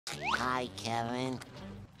Hi, Kevin.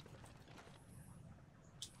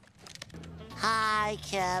 Hi,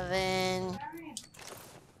 Kevin.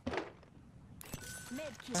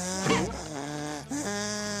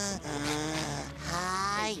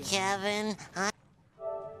 Hi, Kevin.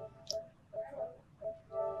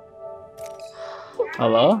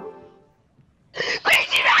 Hello?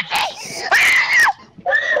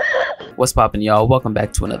 What's poppin', y'all? Welcome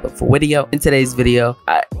back to another video. In today's video,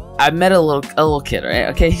 I met a little kid, right?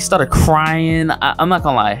 Okay, he started crying. I'm not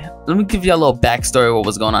gonna lie. Let me give you a little backstory of what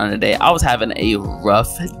was going on today. I was having a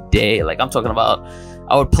rough day. Like, I'm talking about,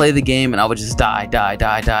 I would play the game and I would just die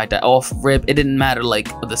off rip. It didn't matter like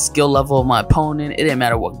the skill level of my opponent. It didn't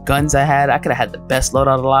matter what guns I had. I could have had the best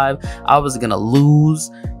loadout alive. I was gonna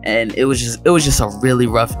lose, and it was just a really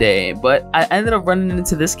rough day. But I ended up running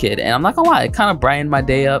into this kid, and I'm not gonna lie, it kind of brightened my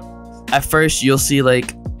day up. At first, you'll see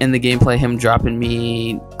like in the gameplay him dropping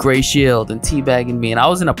me gray shield and teabagging me, and I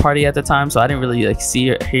was in a party at the time, so I didn't really like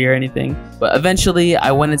see or hear anything. But eventually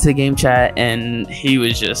I went into the game chat and he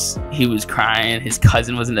was crying. His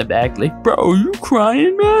cousin was in the back like, bro, are you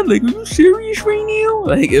crying, man? Like, are you serious right now?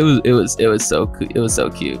 Like, it was so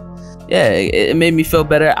cute. Yeah, it made me feel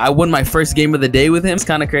better. I won my first game of the day with him. It's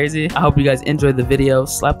kind of crazy. I hope you guys enjoyed the video.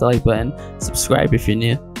 Slap the like button, subscribe if you're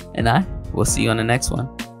new, and I will see you on the next one.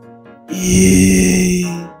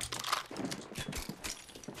 Yeah.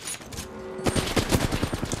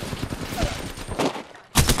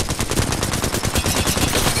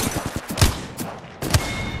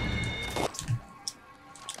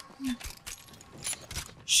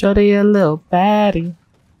 Shorty a little baddie.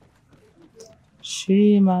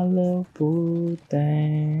 She my little boo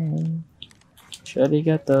thing. Shorty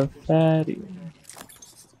got the fatty.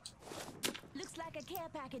 Looks like a care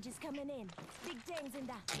package is coming in. Big things in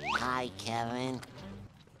that. Hi, Kevin.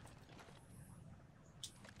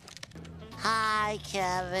 Hi,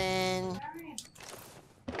 Kevin.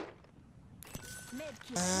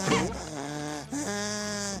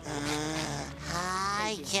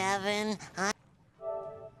 Hi, Kevin.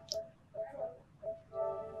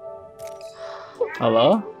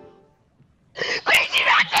 Hello?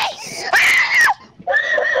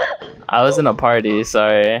 I was in a party,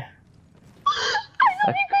 sorry.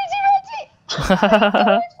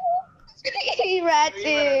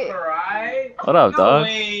 CrazyRachet. What up, dog? No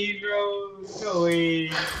way, bro. No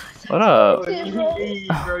way. What up? Bro,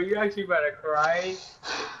 you actually about to cry?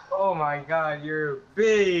 Oh my god, you're a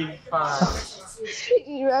big fan.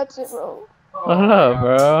 CrazyRachet, bro. What up,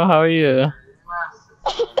 bro? How are you?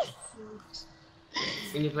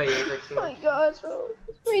 Can you play Apex? Oh my gosh, bro.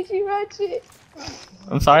 CrazyRachet.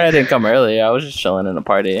 I'm sorry I didn't come earlier. I was just chilling in a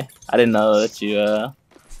party. I didn't know that you,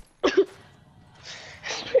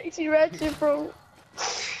 CrazyRachet, bro.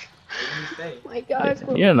 Oh my gosh,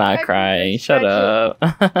 bro. You're not crying. Shut up.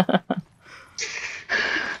 Oh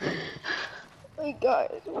my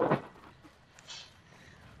gosh.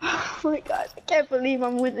 Oh my gosh, I can't believe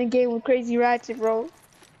I'm winning a game with CrazyRachet, bro.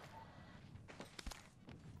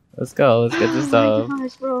 Let's go. Let's get this Oh dub. my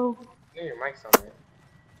gosh, bro. Yeah, your mic's on there.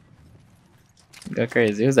 Go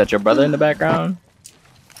crazy. Who's that? Your brother in the background?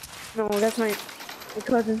 No, that's my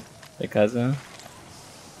cousin. Your cousin?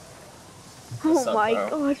 What's Oh up, my bro?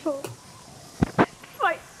 gosh, bro.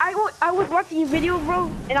 Like, I was watching your video,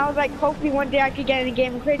 bro, and I was like, hopefully one day I could get in a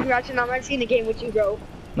game with CrazyRachet, and I'm actually in a game with you, bro.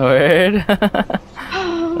 Word?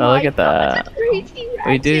 Oh, Oh, look at that.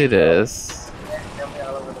 We do this.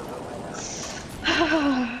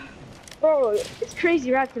 Bro, it's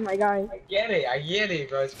CrazyRachet, my guy. I get it,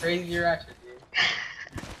 bro. It's CrazyRachet, dude.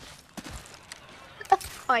 Oh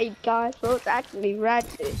my gosh, bro, it's actually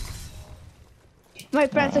Ratchet. My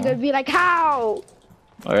friends are gonna be like, how?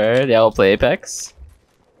 Word? Yeah, we'll play Apex.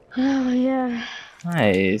 Oh yeah.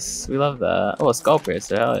 Nice. We love that. Oh, a skull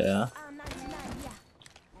piercer. Hell yeah.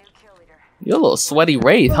 You're a little sweaty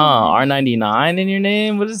wraith, huh? R99 in your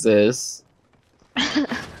name? What is this? I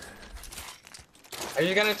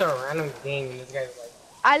just got into a random game and this guy's like,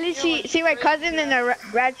 I literally see my cousin in a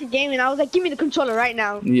Ratchet game, and I was like, give me the controller right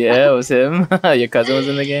now. Yeah, it was him. Your cousin was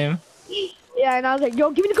in the game? Yeah, and I was like, yo,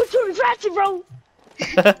 give me the controller, it's Ratchet, bro.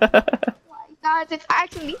 Oh my gosh, it's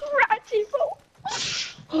actually Ratchet, bro.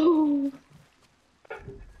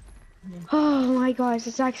 Oh my gosh,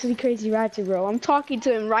 it's actually CrazyRachet, bro. I'm talking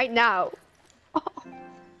to him right now.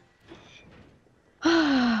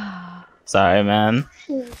 Sorry, man.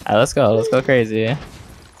 Alright, let's go. Let's go crazy.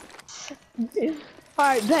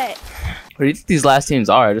 Alright, bet. What do you think these last teams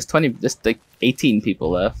are? There's like 18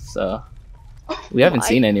 people left, so we haven't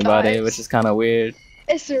seen anybody, which is kind of weird.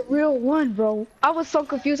 It's the real one, bro. I was so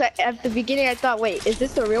confused at the beginning. I thought, wait, is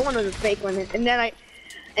this the real one or the fake one? And then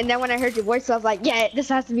And then when I heard your voice, I was like, yeah, this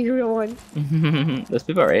has to be the real one. There's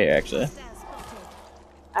people right here, actually.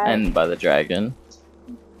 And by the dragon.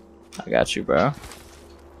 I got you, bro.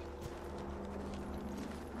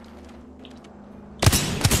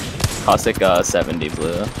 Caustic 70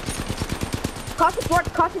 blue.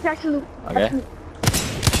 Caustic actually. Okay.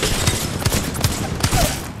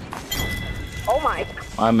 Oh my.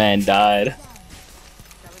 My man died.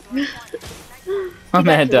 My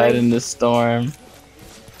man died in the storm.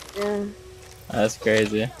 Yeah. That's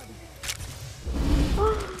crazy.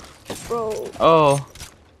 Bro. Oh.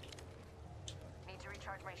 Need to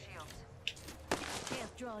recharge my shields.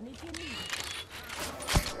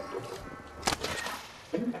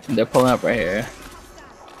 They're pulling up right here.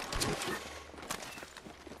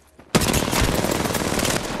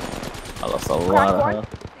 I lost a lot of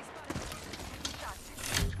health.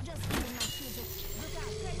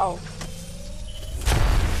 Oh.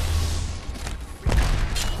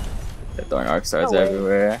 They're throwing arc stars No way.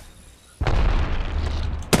 everywhere.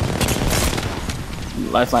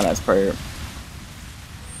 Lifeline has perp.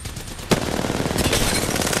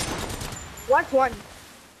 What's one?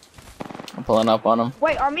 I'm pulling up on him.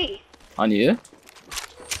 Wait, on me. On you?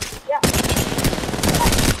 Yeah.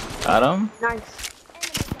 Got him? Nice.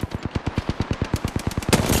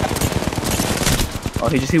 Oh,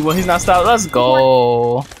 he's not stopped. Let's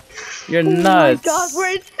go. You're nuts. Oh my god, we're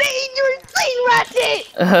insane. You're insane,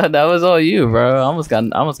 Ratchet. That was all you, bro. I almost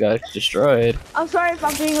got destroyed. I'm sorry if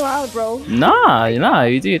I'm being loud, bro. Nah,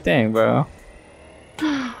 you do your thing, bro.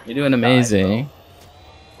 You're doing amazing.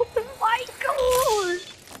 Oh my god.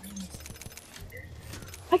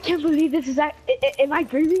 I can't believe this is that. Am I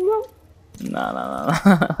dreaming, bro?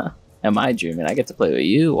 Nah. Am I dreaming? I get to play with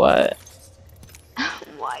you? What? Oh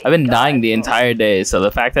my I've been god, dying the bro. entire day, so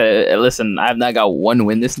the fact that, listen, I've not got one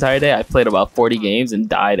win this entire day. I played about 40 games and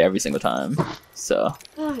died every single time. So.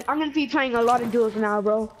 I'm gonna be playing a lot of duos now,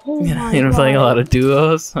 bro. Oh You're my god. playing a lot of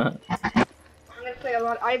duos? I'm gonna play a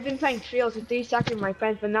lot. I've been playing trios with 3 stacks with my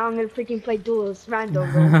friends, but now I'm gonna freaking play duos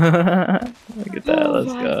random, bro. Look at that, Oh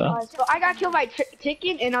let's my go. God. So I got killed by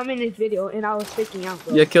chicken, and I'm in this video, and I was freaking out,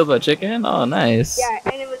 bro. You got killed by chicken? Oh, nice.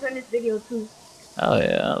 Yeah, and it was in this video too. Oh,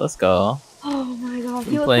 yeah, let's go. Oh my god,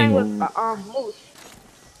 he You was playing playing with Moose.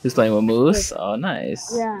 Who's playing with Moose? Oh,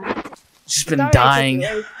 nice. Yeah. Just been Sorry, I dying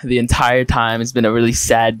took you, the entire time. It's been a really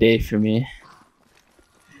sad day for me.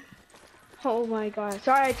 Oh my god.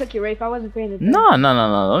 Sorry I took your rape. I wasn't paying attention. No.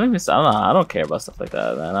 Don't even. I don't care about stuff like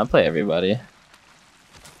that, man. I play everybody.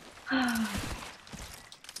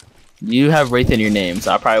 You have Wraith in your name,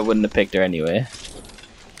 so I probably wouldn't have picked her anyway.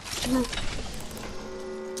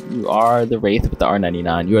 You are the Wraith with the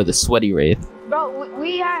R99. You are the sweaty Wraith. Bro,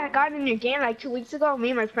 we got in your game like 2 weeks ago, me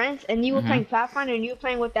and my friends, and you were playing Pathfinder, and you were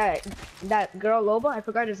playing with that girl Loba. I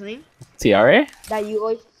forgot his name. TRA? That you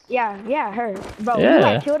always. Yeah, her. Bro, Yeah. you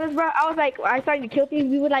like killed us, bro. I was like, I started to kill things.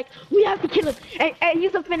 We were like, we have to kill him, and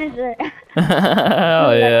he's a finisher.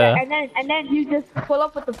 Oh yeah. And then you just pull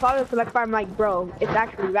up with the father select fire. I'm like, bro, it's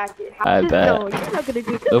actually Ratchet. I bet. No, you're not gonna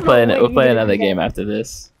do this. We'll play another game after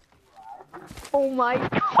this. Oh my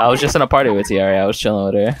god. I was just in a party with TRA. I was chilling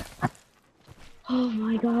with her. Oh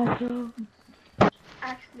my god, bro.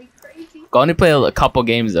 Actually crazy. Go only play a couple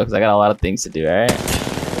games though, cause I got a lot of things to do. All right.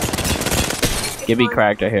 Gibby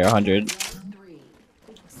cracked right here, 100.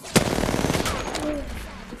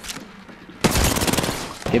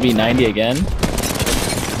 Gibby 90 again.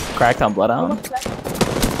 Cracked on Bloodhound.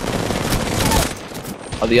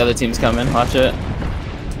 Oh, the other team's coming. Watch it.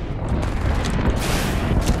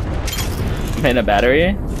 I'm hitting a battery.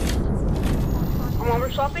 I'm armor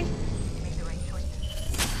swapping.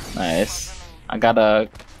 Nice. I got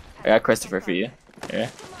Christopher for you. Here.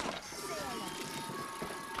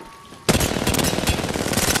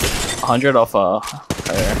 100 off fire.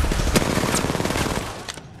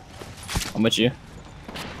 I'm with you.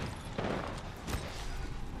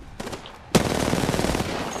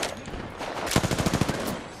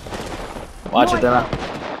 Watch it, then.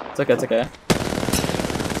 It's okay, it's okay.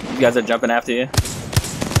 You guys are jumping after you.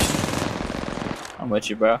 I'm with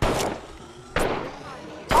you, bro.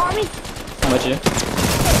 Army. I'm with you.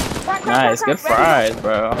 Nice, good fries,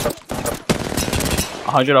 bro.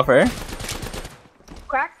 100 off her.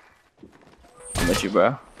 Crack. I'm with you,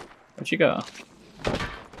 bro. Where'd you go?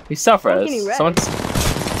 He's self-res. Someone's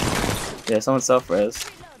self-res.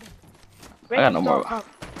 I got no more.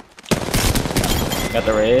 Got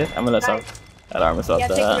the raid. I'm gonna self that armor swap that.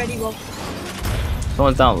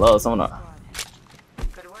 Someone's down low. Someone.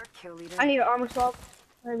 Good work, kill leader. I need an armor swap.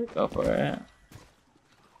 Go for it.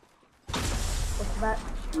 What's that?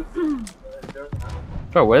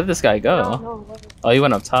 Bro, where did this guy go? No, Oh, he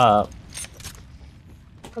went up top.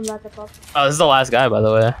 Come back up. Oh, this is the last guy, by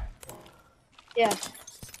the way. Yeah.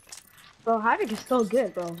 Bro, Havoc is so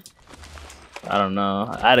good, bro. I don't know.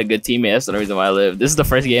 I had a good teammate. That's the reason why I lived. This is the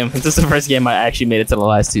first game. This is the first game I actually made it to the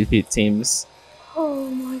last two teams. Oh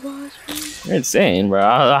my gosh, bro. You're insane, bro.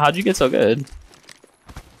 How'd you get so good?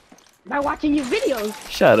 By watching your videos.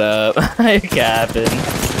 Shut up. You're capping.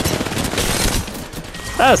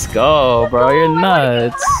 Let's go, bro. You're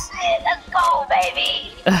nuts. Let's go,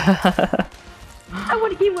 baby. I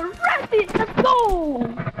want to keep with Ratchet. Let's go.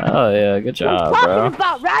 Oh yeah, good job, Talking bro.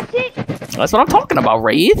 about Ratchet. That's what I'm talking about,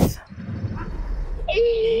 Wraith.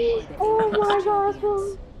 Oh my gosh,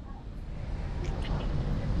 bro.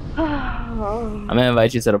 I'm gonna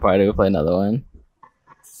invite you to the party. We'll play another one.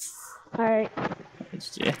 Alright.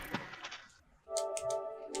 HG.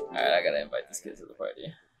 Alright, I gotta invite this kid to the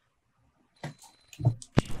party.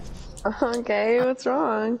 Okay, what's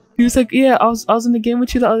wrong? He was like, yeah, I was in the game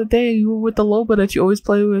with you the other day. You were with the Loba that you always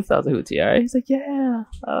play with. I was like, who, TR? He's like, yeah.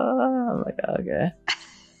 I'm like, okay.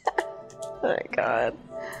 Oh my god.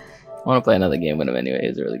 I want to play another game with him anyway.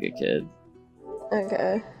 He's a really good kid.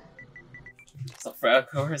 Okay. So of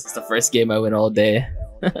course, it's the first game I win all day.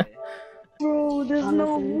 Bro, there's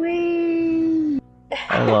no way.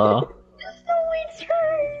 Hello. There's no way,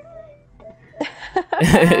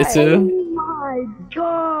 It's who? Oh my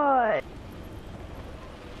god.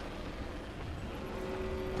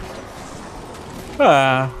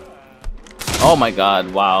 Oh my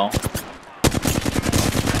god, wow.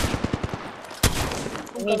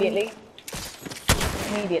 Immediately.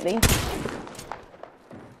 Immediately.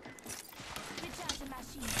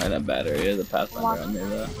 And that battery is a Pathfinder on me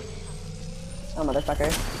though. Oh,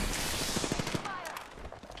 motherfucker.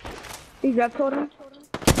 You grab totem?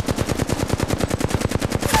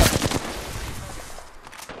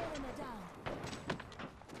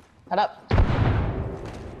 Head up.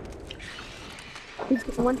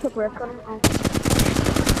 One took rest on him.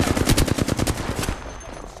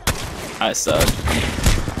 I suck.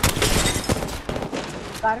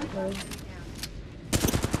 Got him.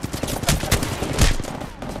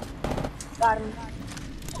 Got him.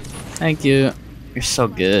 Thank you. You're so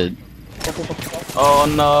good. Oh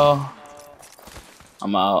no.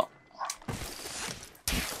 I'm out.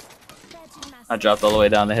 I dropped all the way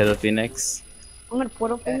down to hit a Phoenix. I'm gonna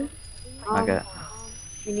portal for you. Okay.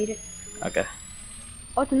 You need it. Okay.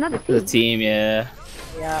 Oh, it's another The team. team, yeah.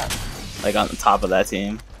 Yeah. Like on the top of that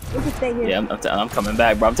team. We can stay here. Yeah, I'm coming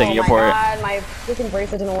back, bro. I'm taking your Oh port. my god, my freaking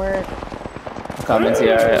bracelet didn't work. I'm coming to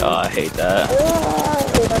you. Alright. Oh, I hate that.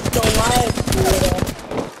 Oh, that's so much.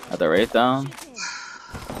 At the rate down.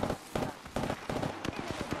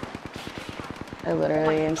 I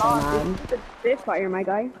literally am so mad. This is a Spitfire, my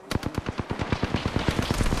guy.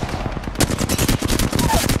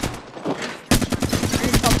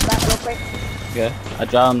 Okay. I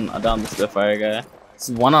down the Spitfire guy. It's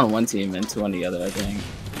 1-on-1 team and 2 on the other, I think.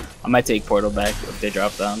 I might take Portal back if they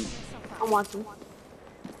drop down. I'm watching.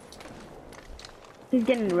 He's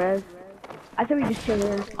getting res. I thought we just chill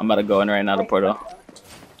here. I'm about to go in right now to Portal.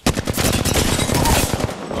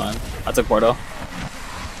 One. I took Portal.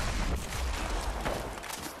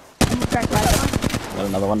 I'm gonna crack right up. Got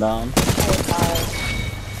another one down.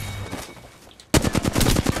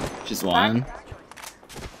 Just one.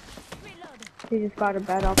 He just got a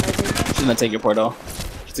bad off, I think. She's gonna take your Portal.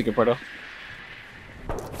 She took your Portal.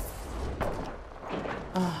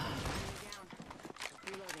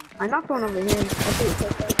 I knocked one over here. I think it's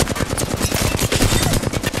okay.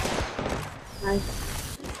 Nice.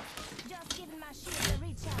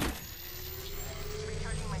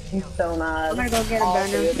 I'm so mad. I'm gonna go get a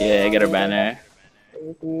banner. Yeah, get her banner.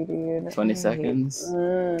 Dude. 20 seconds.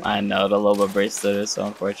 I know, the Loba bracelet is so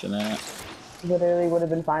unfortunate. Literally would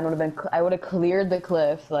have been fine. I would have cleared the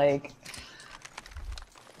cliff. Like.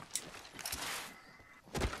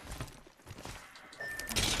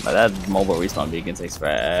 But that mobile respawn beacon takes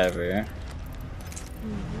forever.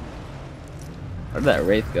 Where'd that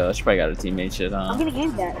Wraith go? She probably got a teammate shit, I'm huh? gonna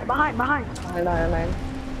game that. Behind. I know.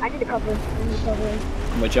 I need to cover.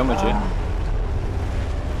 I'm with you, Mirage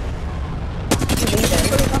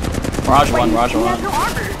one. He has no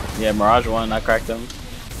armor. Yeah, Mirage one, I cracked him.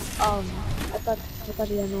 I thought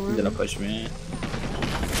he had no He's armor. gonna push me.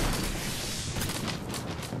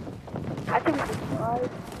 I think we should try.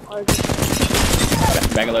 Or just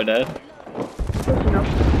Bangalore dead. pushing up.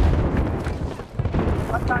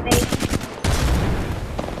 What's on A?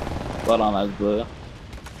 Blood on that's blue.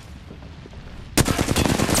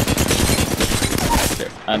 Sure.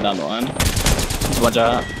 I'm down to one. One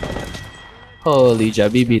shot. Holy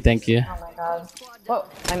Jabibi, thank you. Oh my god. Whoa,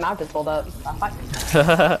 my mouth just pulled up.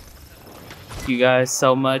 Thank you guys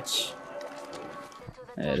so much.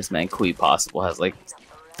 Yeah, this man Kui Possible has like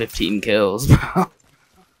 15 kills, bro.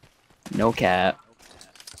 No cap.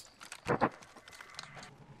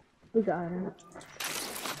 We got it.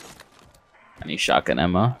 I need shotgun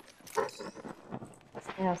ammo.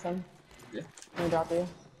 I have some. Yeah. Let me drop you.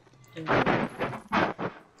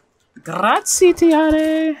 Grazie,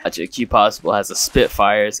 Tiare. Actually, Q Possible has a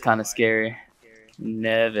Spitfire. It's kind of scary.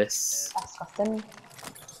 Nervous. Disgusting.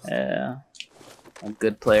 Yeah. A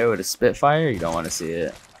good player with a Spitfire, you don't want to see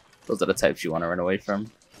it. Those are the types you want to run away from.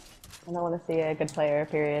 I don't want to see a good player,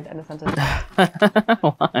 period. End of sentence. Why?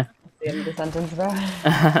 The end of the sentence, bro.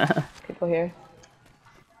 People here.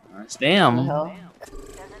 Nice. On the Damn. hill.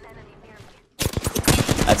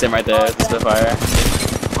 That's him right there, the Spitfire.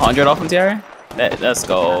 100 off him, Tiare? Let's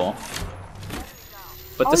go.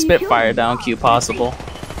 Put the Spitfire down, Q Possible.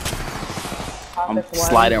 I'm Office one.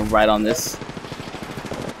 sliding right on this.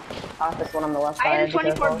 Office one on the left I side. had a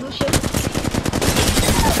 24 blue ship.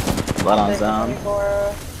 Blood on sound.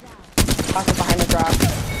 Office behind the drop.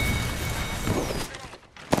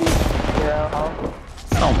 0 health.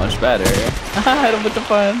 So much better. Hit him with the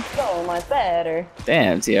fun. So much better.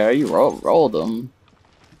 Damn, Tiara, you rolled him.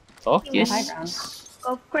 Talk your High ground.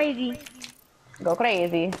 Go crazy. Go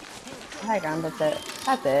crazy. High ground, that's it.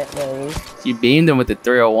 That's it, really. She beamed him with the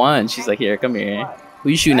 301. She's like, here, come here. Who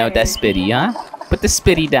you shooting out that spitty, huh? Put the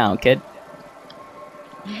spitty down, kid.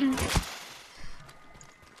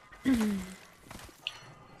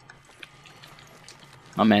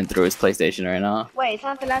 My man threw his PlayStation right now. Wait, it's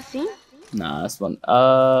not the last scene? Nah, that's one.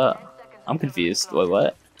 I'm confused. Wait,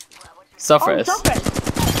 what? Suffers. Oh,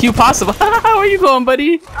 Suffers. Q Possible. How are you going,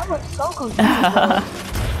 buddy? I was so confused, bro.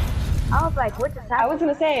 I was like, what just I happened? was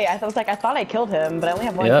gonna say, I was like, I thought I killed him, but I only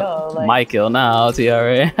have one Yep. kill. Like, My kill now,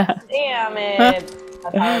 TRA. damn it.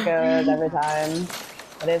 That's how it goes every time.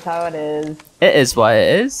 It is how it is. It is what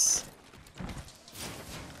it is.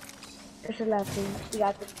 It's the last scene. You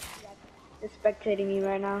got the they're spectating me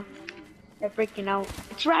right now. They're freaking out.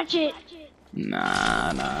 It's Ratchet!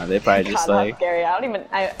 Nah. They probably just God, like. that's scary. I don't even.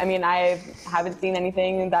 I mean, I haven't seen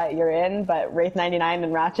anything that you're in, but Wraith 99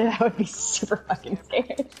 and Ratchet, I would be super fucking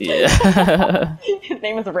scared. Yeah. His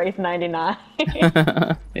name is Wraith 99.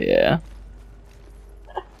 Yeah.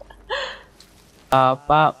 Oh,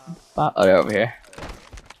 they're over here.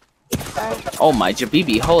 Oh my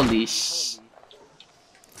Jabibi, holy sh.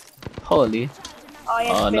 Holy. Oh,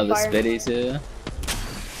 yeah, Oh, another Spitfire. spitty too.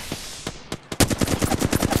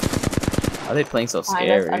 Why are they playing so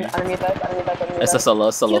Behind us, scary? underneath us. It's a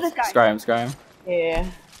solo. Kill this guy. Scry him. Yeah.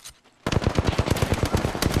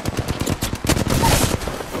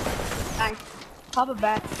 Nice. Pop it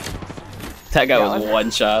back. That guy was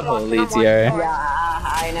one shot. Holy TR. Yeah,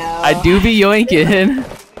 I know. I do be yoinking.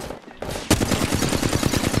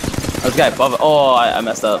 This guy above it. Oh, I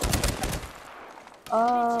messed up.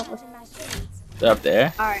 They're up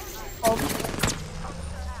there. Alright. Oh,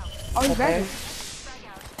 he's ready.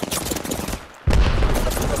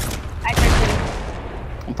 I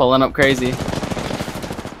tried I'm pulling up crazy.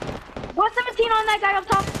 117 on that guy up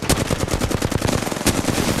top.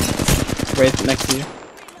 Right next to you.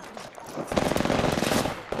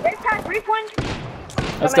 Race tag, brief one.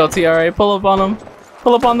 Let's go, TRA. Pull up on him.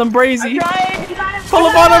 Pull up on them, Brazy. You got him. Pull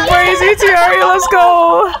up on them, Brazy. TRA, let's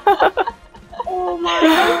go. Oh my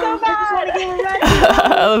god, I just want to get him ready.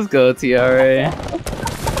 Let's go, TRA.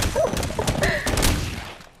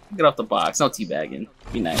 Get off the box. No teabagging.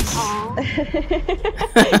 Be nice. He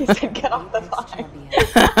said, get off the line.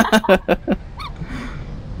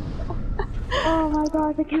 Oh my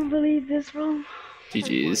god, I can't believe this, bro.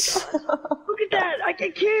 GG's. Look at that, I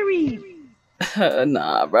can carry.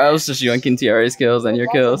 Nah, bro. I was just yoinking TRA's kills and your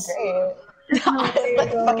kills. Great.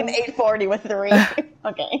 Like fucking 840 with 3.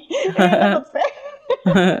 Okay. That's fair.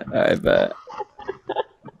 Alright, bet.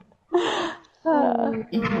 Bro.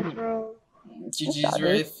 GG's,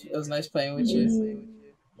 Wraith. It was nice playing with you.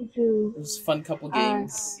 It was a fun couple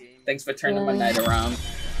games. Thanks for turning my night around.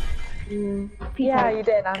 Yeah, you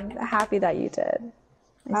did. I'm happy that you did.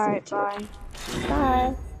 Alright, bye.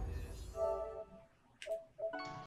 Bye.